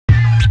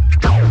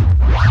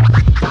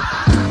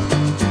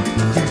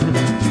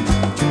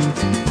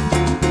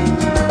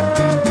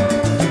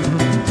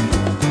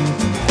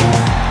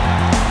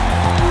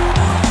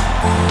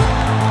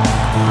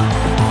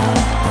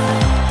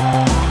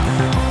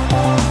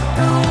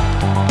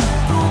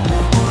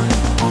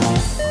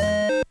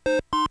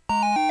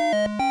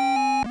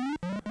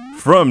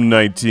From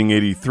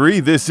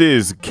 1983, this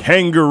is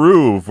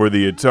Kangaroo for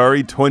the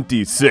Atari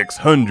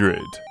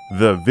 2600,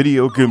 the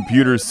video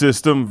computer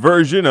system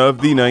version of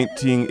the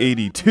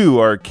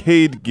 1982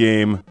 arcade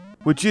game,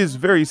 which is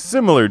very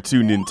similar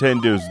to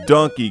Nintendo's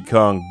Donkey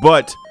Kong,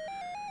 but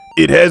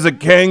it has a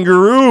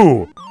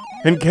kangaroo!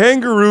 And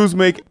kangaroos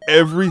make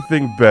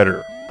everything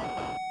better.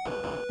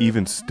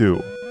 Even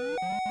stew.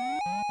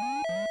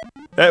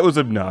 That was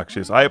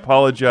obnoxious. I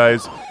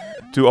apologize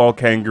to all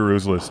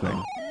kangaroos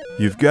listening.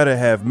 You've got to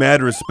have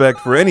mad respect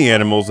for any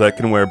animals that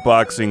can wear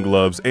boxing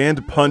gloves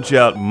and punch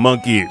out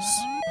monkeys.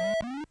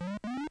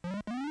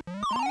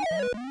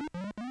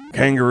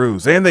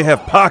 Kangaroos, and they have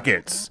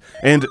pockets,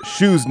 and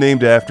shoes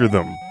named after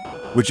them,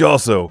 which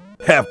also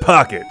have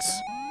pockets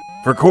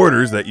for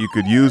quarters that you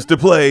could use to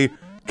play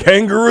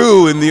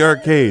Kangaroo in the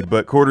arcade,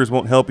 but quarters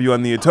won't help you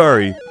on the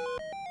Atari.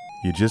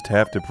 You just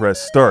have to press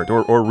start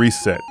or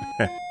reset,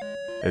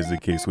 as the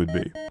case would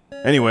be.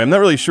 Anyway, I'm not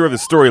really sure of the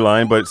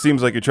storyline, but it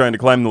seems like you're trying to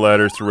climb the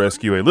ladders to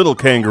rescue a little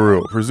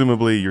kangaroo.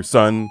 Presumably your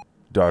son,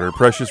 daughter,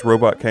 precious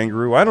robot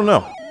kangaroo, I don't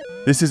know.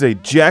 This is a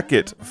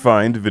jacket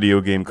find video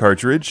game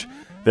cartridge.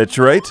 That's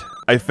right,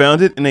 I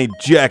found it in a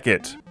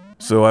jacket.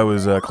 So I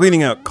was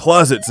cleaning out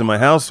closets in my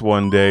house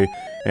one day,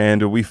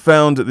 and we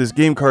found this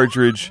game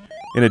cartridge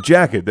in a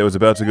jacket that was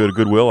about to go to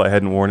Goodwill. I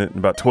hadn't worn it in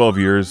about 12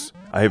 years.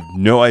 I have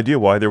no idea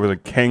why there was a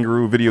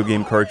Kangaroo video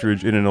game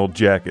cartridge in an old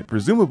jacket.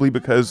 Presumably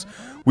because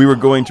we were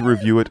going to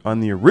review it on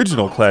the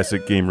original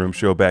Classic Game Room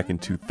show back in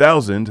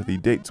 2000. The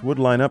dates would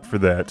line up for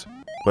that.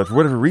 But for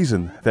whatever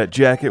reason, that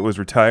jacket was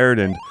retired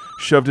and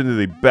shoved into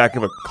the back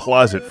of a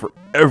closet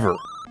forever.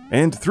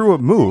 And through a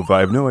move,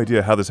 I have no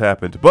idea how this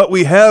happened. But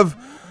we have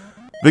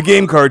the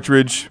game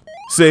cartridge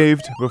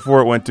saved before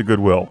it went to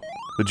Goodwill.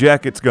 The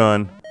jacket's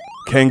gone.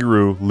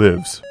 Kangaroo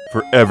lives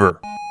forever.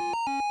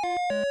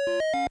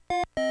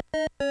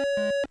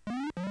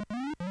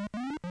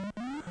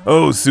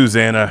 Oh,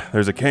 Susanna,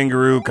 there's a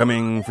kangaroo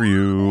coming for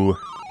you.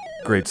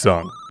 Great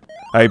song.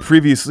 I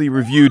previously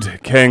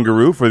reviewed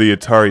Kangaroo for the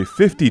Atari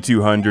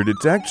 5200.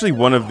 It's actually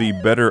one of the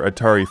better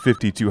Atari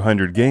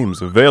 5200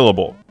 games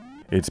available.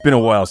 It's been a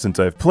while since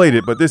I've played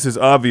it, but this is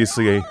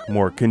obviously a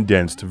more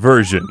condensed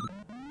version.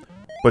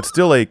 But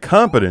still a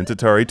competent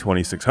Atari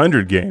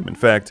 2600 game. In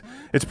fact,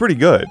 it's pretty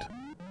good.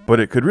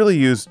 But it could really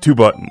use two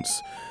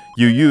buttons.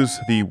 You use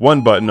the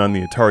one button on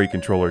the Atari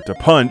controller to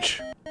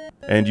punch,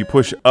 and you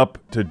push up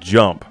to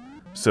jump.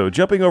 So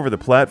jumping over the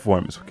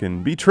platforms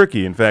can be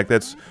tricky. In fact,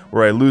 that's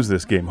where I lose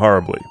this game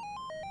horribly.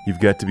 You've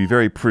got to be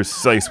very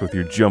precise with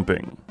your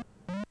jumping.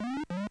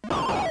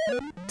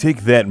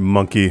 Take that,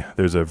 monkey.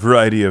 There's a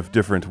variety of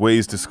different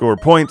ways to score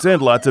points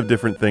and lots of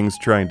different things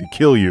trying to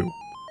kill you.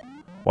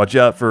 Watch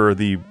out for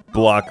the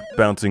block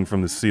bouncing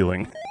from the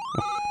ceiling.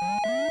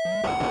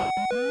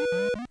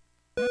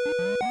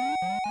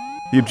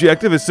 The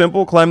objective is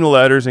simple: climb the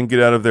ladders and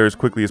get out of there as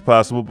quickly as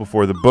possible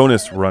before the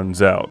bonus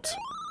runs out.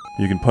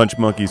 You can punch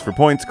monkeys for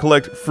points,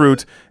 collect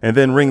fruit, and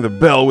then ring the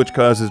bell, which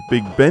causes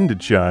Big Ben to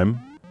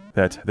chime.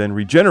 That then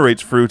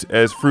regenerates fruit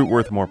as fruit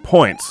worth more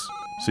points.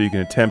 So you can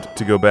attempt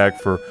to go back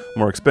for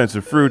more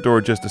expensive fruit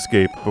or just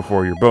escape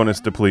before your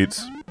bonus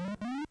depletes.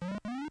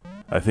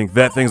 I think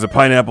that thing's a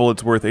pineapple.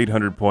 It's worth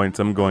 800 points.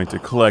 I'm going to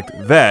collect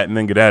that and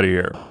then get out of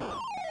here.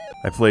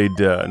 I played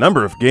a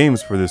number of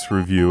games for this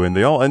review, and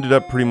they all ended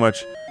up pretty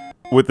much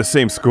with the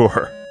same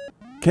score.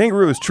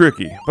 Kangaroo is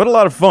tricky, but a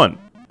lot of fun.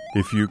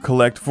 If you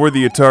collect for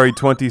the Atari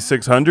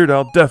 2600,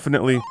 I'll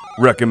definitely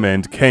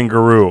recommend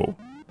Kangaroo.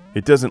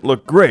 It doesn't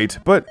look great,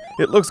 but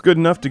it looks good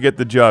enough to get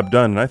the job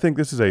done, and I think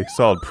this is a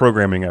solid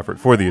programming effort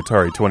for the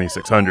Atari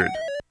 2600.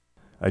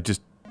 I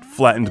just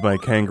flattened my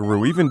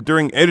kangaroo. Even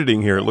during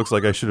editing here, it looks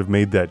like I should have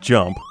made that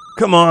jump.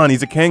 Come on,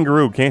 he's a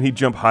kangaroo. Can't he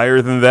jump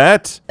higher than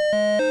that?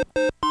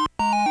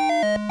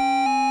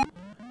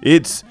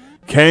 It's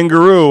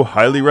Kangaroo,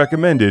 highly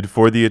recommended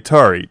for the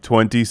Atari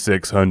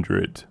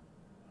 2600.